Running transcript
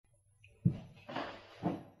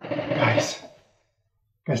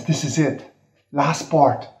Guys, this is it. Last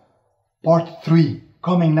part. Part 3,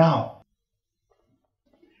 coming now.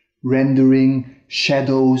 Rendering,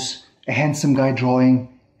 shadows, a handsome guy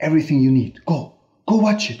drawing, everything you need. Go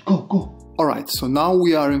watch it, go. Alright, so now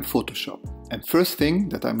we are in Photoshop. And first thing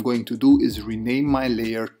that I'm going to do is rename my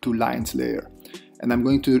layer to lines layer. And I'm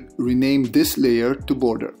going to rename this layer to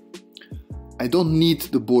border. I don't need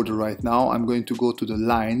the border right now. I'm going to go to the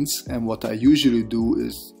lines, and what I usually do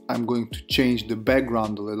is I'm going to change the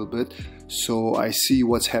background a little bit so I see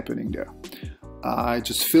what's happening there. I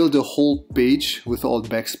just fill the whole page with Alt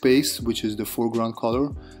backspace, which is the foreground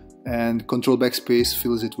color, and Control backspace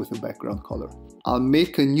fills it with a background color. I'll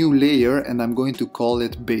make a new layer and I'm going to call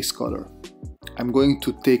it base color. I'm going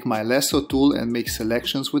to take my lasso tool and make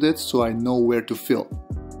selections with it so I know where to fill.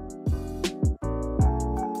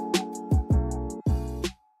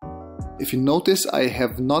 If you notice, I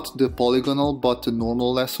have not the polygonal but the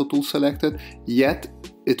normal lasso tool selected, yet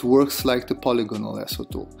it works like the polygonal lasso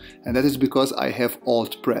tool. And that is because I have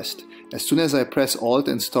Alt pressed. As soon as I press Alt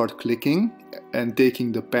and start clicking and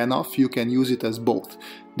taking the pen off, you can use it as both.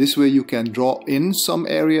 This way you can draw in some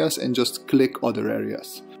areas and just click other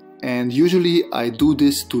areas. And usually I do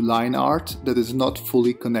this to line art that is not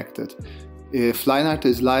fully connected. If line art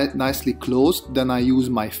is nicely closed, then I use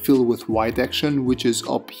my fill with white action, which is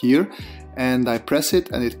up here, and I press it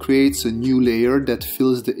and it creates a new layer that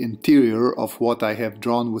fills the interior of what I have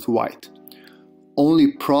drawn with white.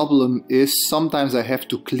 Only problem is sometimes I have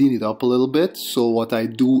to clean it up a little bit, so what I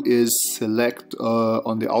do is select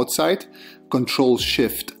on the outside, Control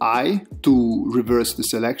Shift I to reverse the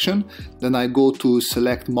selection, then I go to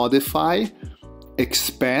select modify,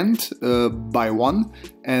 expand by 1,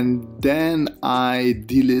 and then I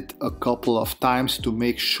delete a couple of times to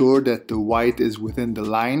make sure that the white is within the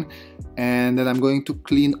line, and then I'm going to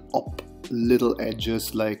clean up little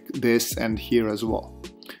edges like this and here as well.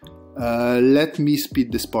 Let me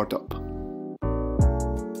speed this part up.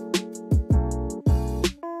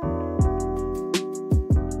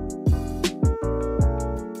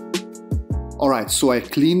 Alright, so I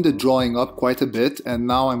cleaned the drawing up quite a bit and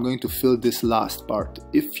now I'm going to fill this last part.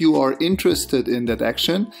 If you are interested in that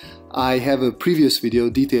action, I have a previous video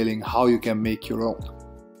detailing how you can make your own.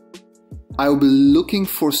 I will be looking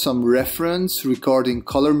for some reference regarding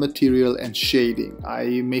color material and shading.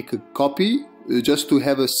 I make a copy just to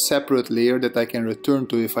have a separate layer that I can return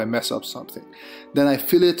to if I mess up something. Then I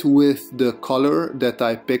fill it with the color that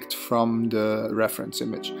I picked from the reference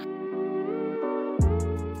image.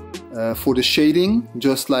 For the shading,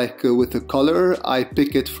 just like with the color, I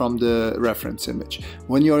pick it from the reference image.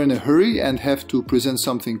 When you're in a hurry and have to present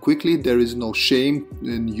something quickly, there is no shame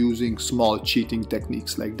in using small cheating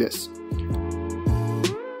techniques like this.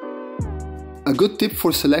 A good tip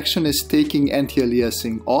for selection is taking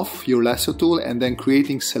anti-aliasing off your lasso tool and then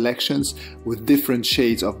creating selections with different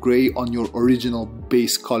shades of gray on your original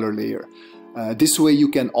base color layer. This way you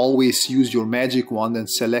can always use your magic wand and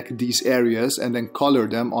select these areas and then color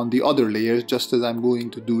them on the other layers, just as I'm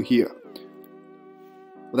going to do here.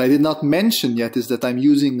 What I did not mention yet is that I'm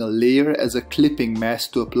using a layer as a clipping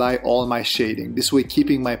mask to apply all my shading, this way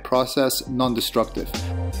keeping my process non-destructive.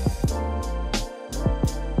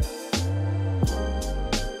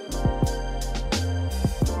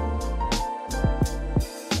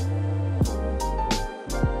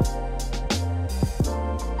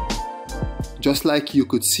 Just like you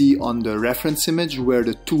could see on the reference image where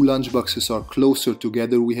the two lunchboxes are closer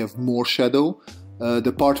together, we have more shadow.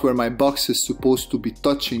 The part where my box is supposed to be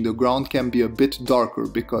touching the ground can be a bit darker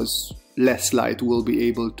because less light will be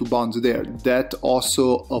able to bounce there. That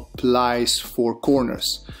also applies for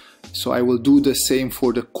corners. So I will do the same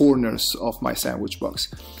for the corners of my sandwich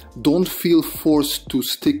box. Don't feel forced to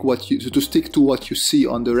stick to what you see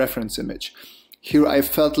on the reference image. Here I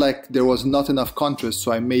felt like there was not enough contrast,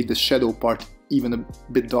 so I made the shadow part even a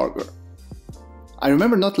bit darker. I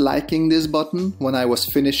remember not liking this button when I was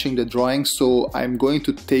finishing the drawing, so I'm going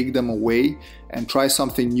to take them away and try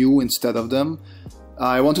something new instead of them.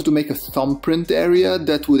 I wanted to make a thumbprint area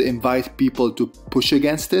that would invite people to push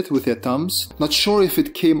against it with their thumbs. Not sure if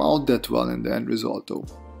it came out that well in the end result though.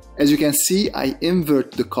 As you can see, I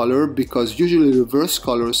invert the color because usually reverse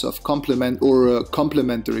colors of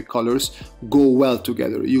complementary colors go well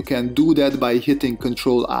together. You can do that by hitting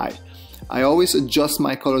Ctrl I. I always adjust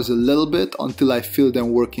my colors a little bit until I feel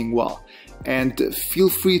them working well. And feel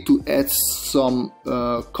free to add some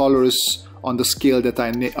colors on the scale that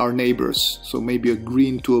are neighbors. So maybe a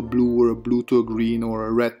green to a blue, or a blue to a green, or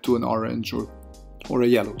a red to an orange, or a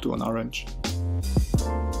yellow to an orange.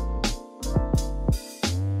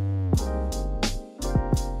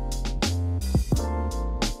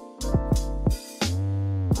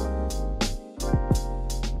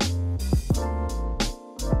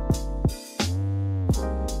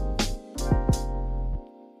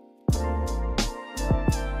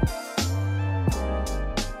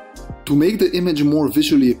 To make the image more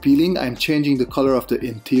visually appealing, I'm changing the color of the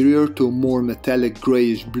interior to a more metallic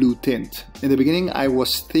grayish blue tint. In the beginning I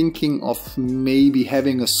was thinking of maybe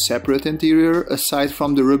having a separate interior aside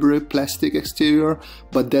from the rubbery plastic exterior,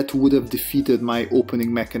 but that would have defeated my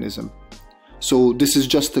opening mechanism. So this is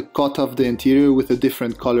just a cut of the interior with a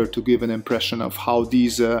different color to give an impression of how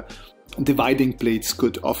these dividing plates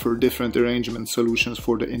could offer different arrangement solutions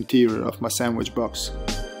for the interior of my sandwich box.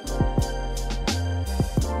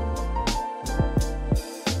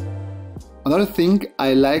 Another thing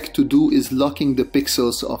I like to do is locking the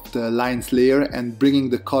pixels of the lines layer and bringing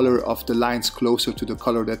the color of the lines closer to the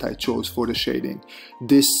color that I chose for the shading.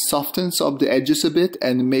 This softens up the edges a bit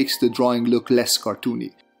and makes the drawing look less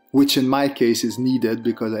cartoony, which in my case is needed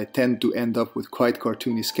because I tend to end up with quite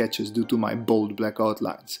cartoony sketches due to my bold black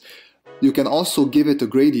outlines. You can also give it a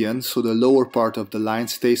gradient so the lower part of the line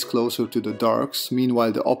stays closer to the darks,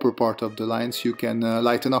 meanwhile the upper part of the lines you can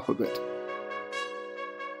lighten up a bit.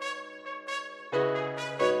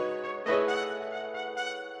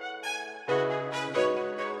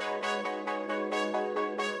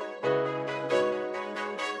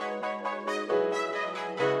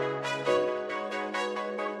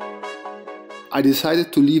 I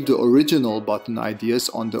decided to leave the original button ideas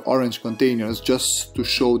on the orange containers just to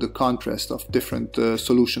show the contrast of different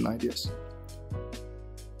solution ideas.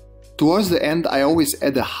 Towards the end I always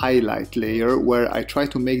add a highlight layer where I try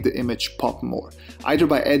to make the image pop more, either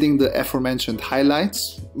by adding the aforementioned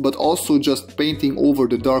highlights, but also just painting over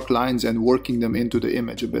the dark lines and working them into the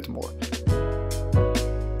image a bit more.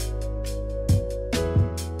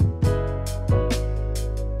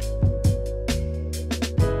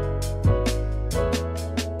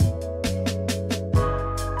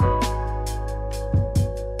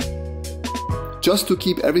 Just to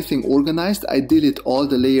keep everything organized, I delete all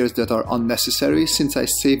the layers that are unnecessary since I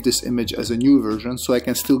saved this image as a new version, so I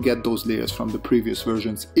can still get those layers from the previous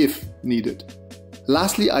versions if needed.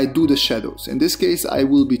 Lastly, I do the shadows. In this case I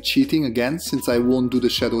will be cheating again since I won't do the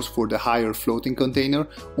shadows for the higher floating container,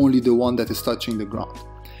 only the one that is touching the ground.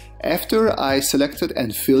 After I selected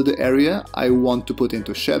and filled the area I want to put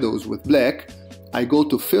into shadows with black, I go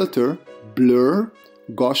to Filter, Blur,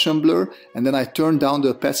 Gaussian blur, and then I turn down the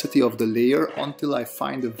opacity of the layer until I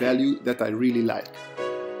find a value that I really like.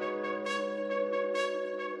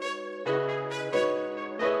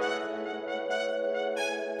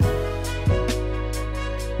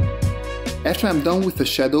 After I'm done with the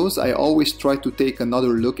shadows, I always try to take another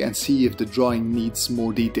look and see if the drawing needs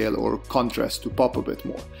more detail or contrast to pop a bit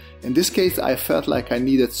more. In this case, I felt like I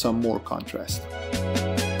needed some more contrast.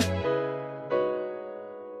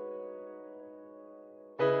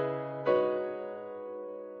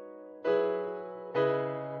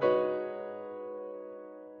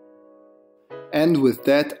 And with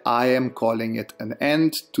that, I am calling it an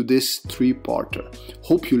end to this three-parter.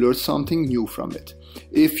 Hope you learned something new from it.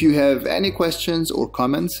 If you have any questions or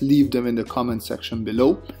comments, leave them in the comment section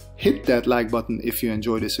below. Hit that like button if you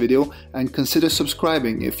enjoyed this video and consider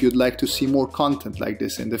subscribing if you'd like to see more content like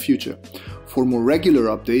this in the future. For more regular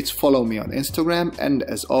updates, follow me on Instagram, and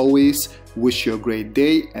as always, wish you a great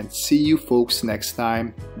day and see you folks next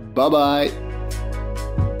time. Bye bye!